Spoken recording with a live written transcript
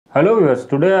Hello viewers,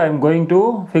 today I am going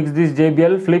to fix this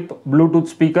JBL Flip Bluetooth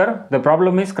speaker. The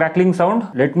problem is crackling sound.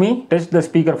 Let me test the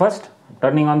speaker first.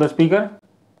 Turning on the speaker.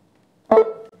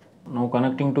 Now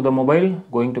connecting to the mobile.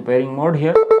 Going to pairing mode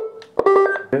here.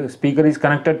 The speaker is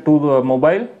connected to the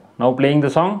mobile. Now playing the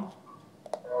song.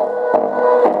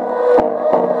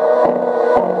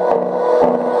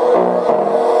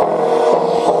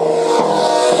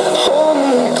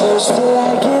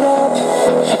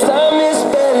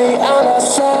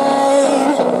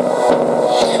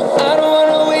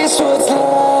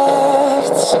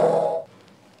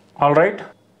 Alright,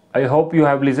 I hope you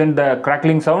have listened the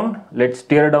crackling sound. Let's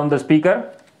tear down the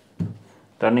speaker.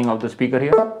 Turning off the speaker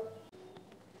here.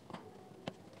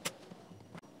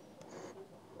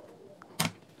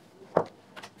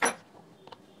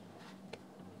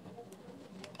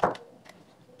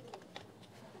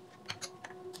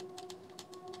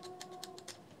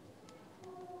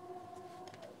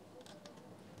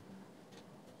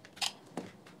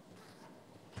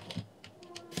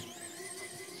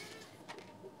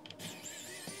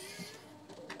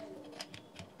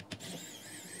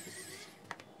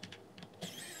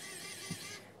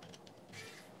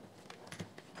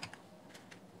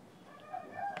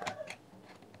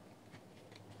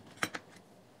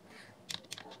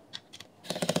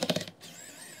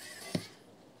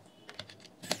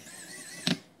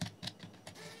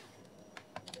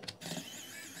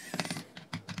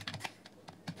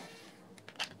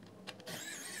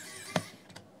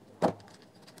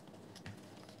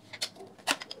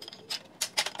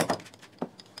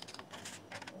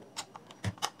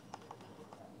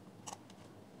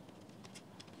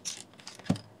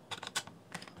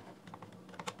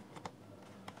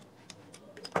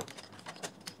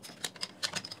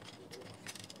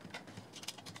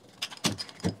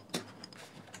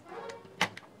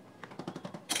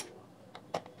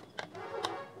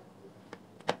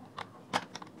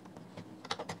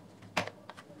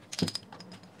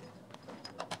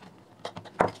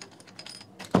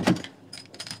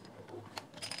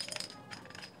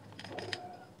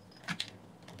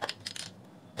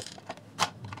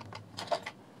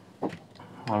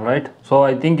 Alright, so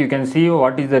I think you can see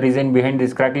what is the reason behind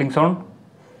this crackling sound.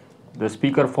 The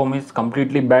speaker foam is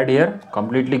completely bad here,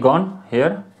 completely gone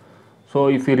here. So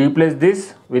if we replace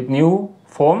this with new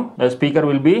foam, the speaker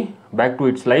will be back to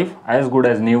its life as good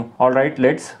as new. Alright,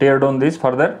 let's tear down this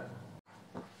further.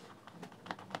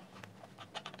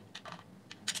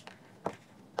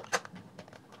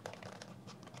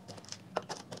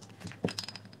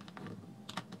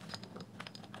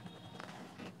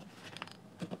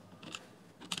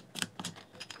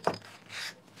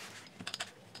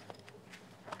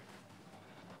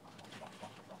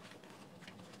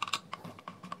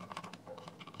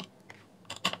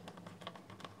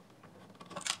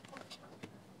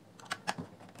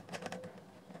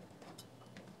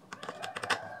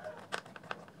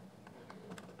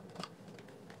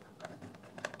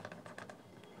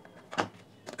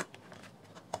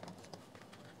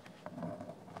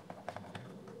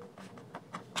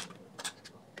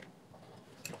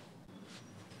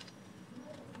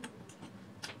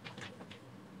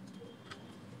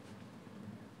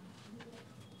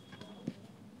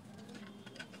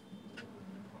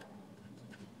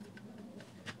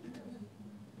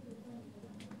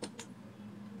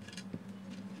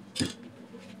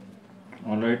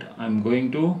 Alright, I am going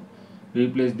to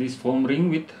replace this foam ring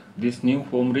with this new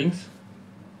foam rings.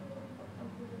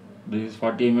 This is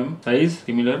 40 mm size,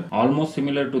 similar, almost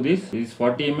similar to this. This is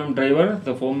 40 mm driver.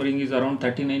 The foam ring is around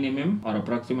 39 mm or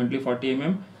approximately 40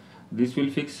 mm. This will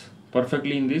fix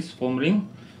perfectly in this foam ring.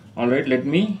 Alright, let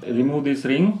me remove this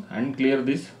ring and clear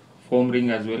this foam ring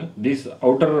as well. This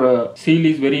outer seal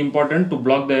is very important to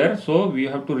block the air, so we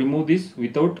have to remove this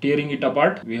without tearing it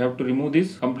apart. We have to remove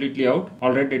this completely out.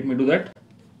 Alright, let me do that.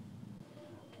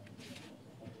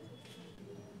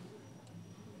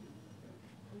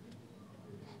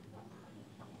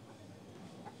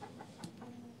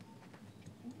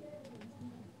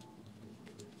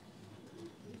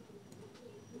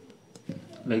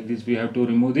 Like this we have to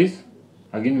remove this.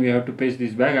 Again we have to paste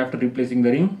this back after replacing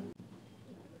the ring.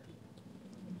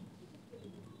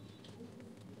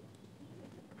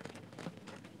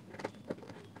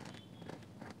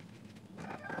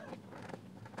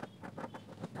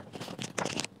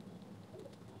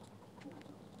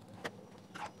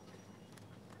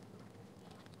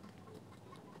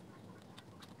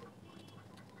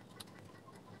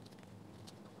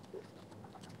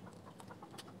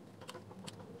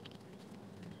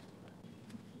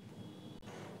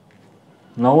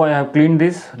 Now I have cleaned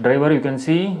this driver, you can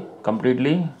see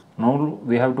completely. Now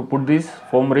we have to put this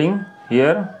foam ring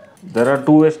here. There are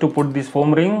two ways to put this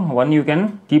foam ring. One, you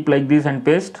can keep like this and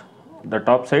paste the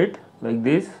top side like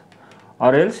this,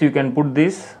 or else you can put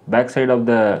this back side of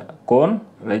the cone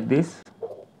like this.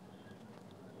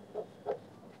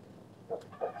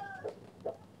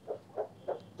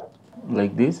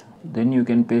 Like this, then you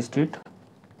can paste it.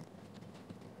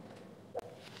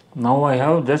 Now I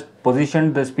have just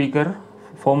positioned the speaker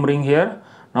foam ring here.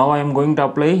 Now I am going to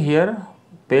apply here,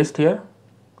 paste here,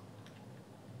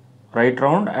 right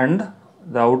round and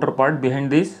the outer part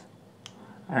behind this,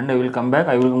 and I will come back.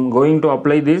 I will going to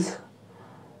apply this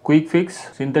quick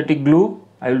fix synthetic glue.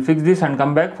 I will fix this and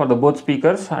come back for the both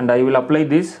speakers, and I will apply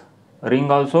this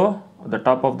ring also the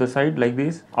top of the side like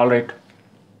this. Alright.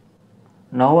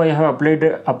 Now I have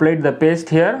applied the paste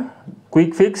here,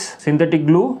 quick fix synthetic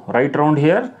glue right round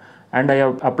here, and I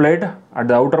have applied at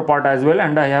the outer part as well,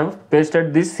 and I have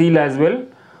pasted this seal as well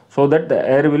so that the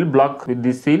air will block with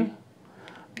this seal.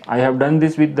 I have done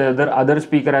this with the other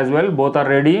speaker as well. Both are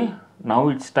ready. Now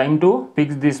it's time to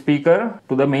fix this speaker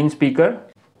to the main speaker.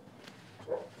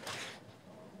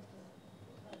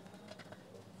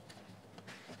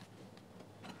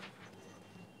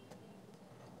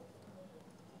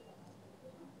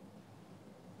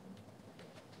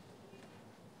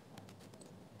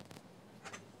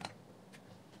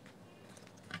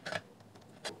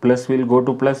 Plus will go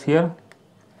to plus here,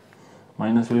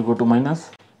 minus will go to minus.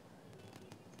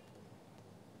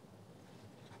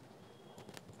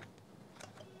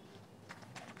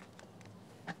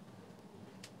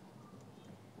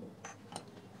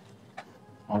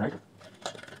 Alright.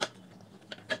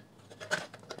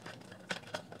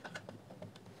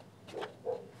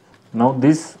 Now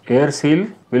this air seal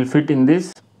will fit in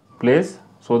this place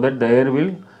so that the air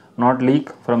will not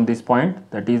leak from this point.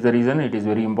 That is the reason it is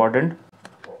very important.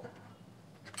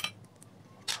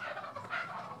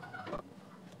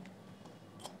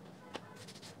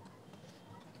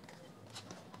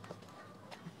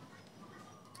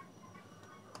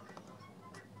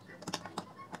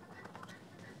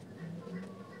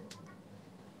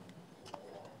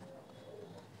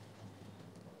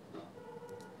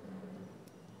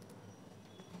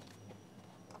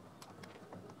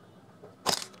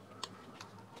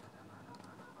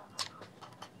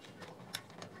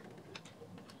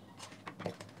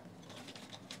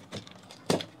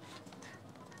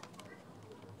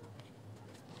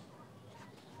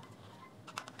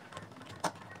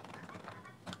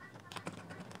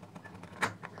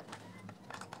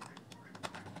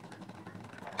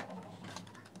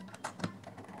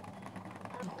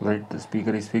 Right, the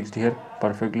speaker is fixed here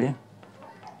perfectly. You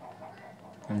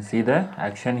can see the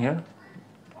action here.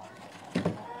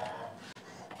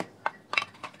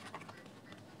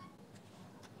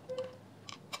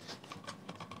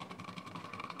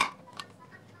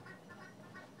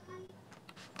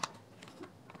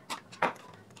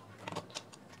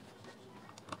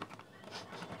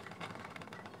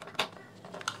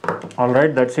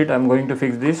 Alright, that's it. I'm going to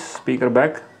fix this speaker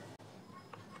back.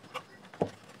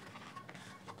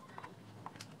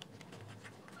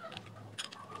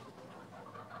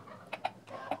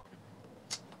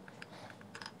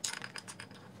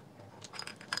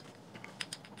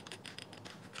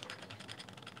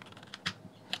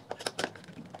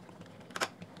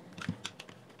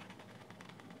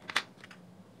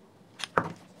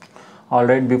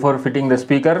 Alright, before fitting the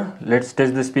speaker, let's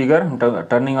test the speaker,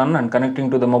 turning on and connecting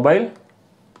to the mobile.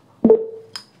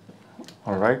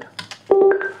 Alright,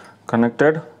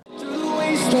 connected.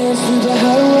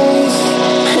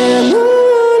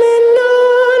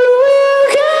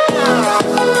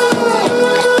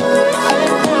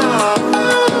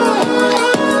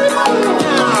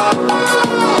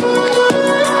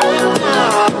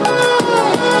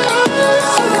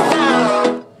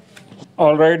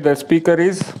 Alright, the speaker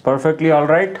is perfectly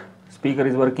alright. Speaker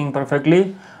is working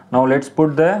perfectly. Now let's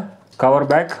put the cover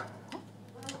back.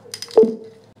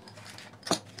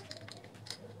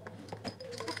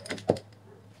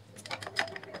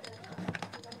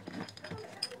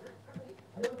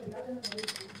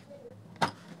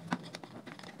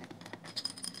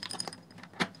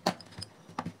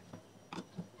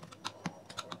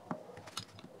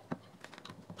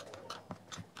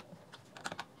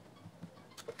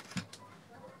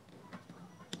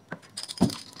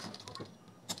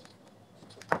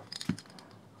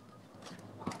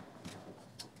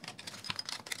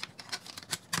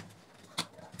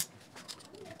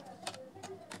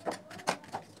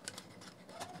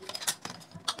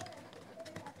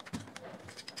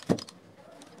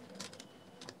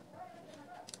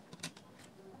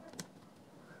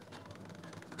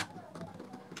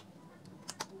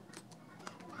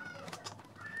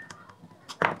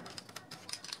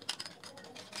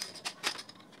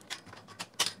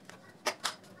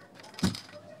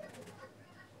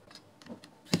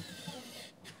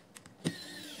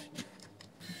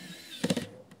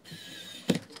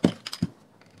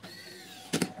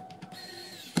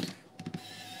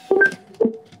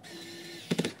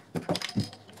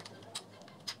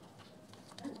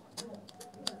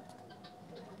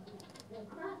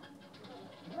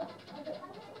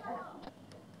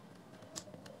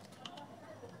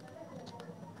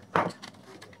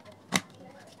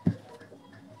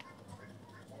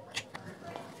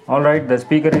 Alright, the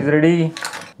speaker is ready.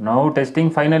 Now testing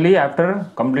finally after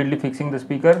completely fixing the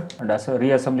speaker and also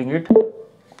reassembling it.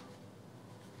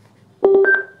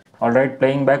 Alright,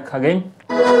 playing back again.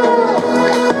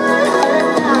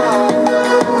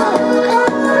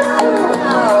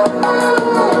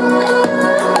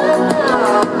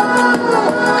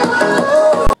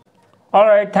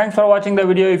 Alright, thanks for watching the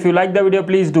video. If you like the video,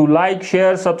 please do like,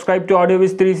 share, subscribe to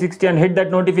AudioViz 360 and hit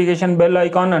that notification bell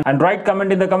icon and write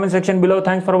comment in the comment section below.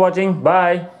 Thanks for watching.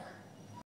 Bye.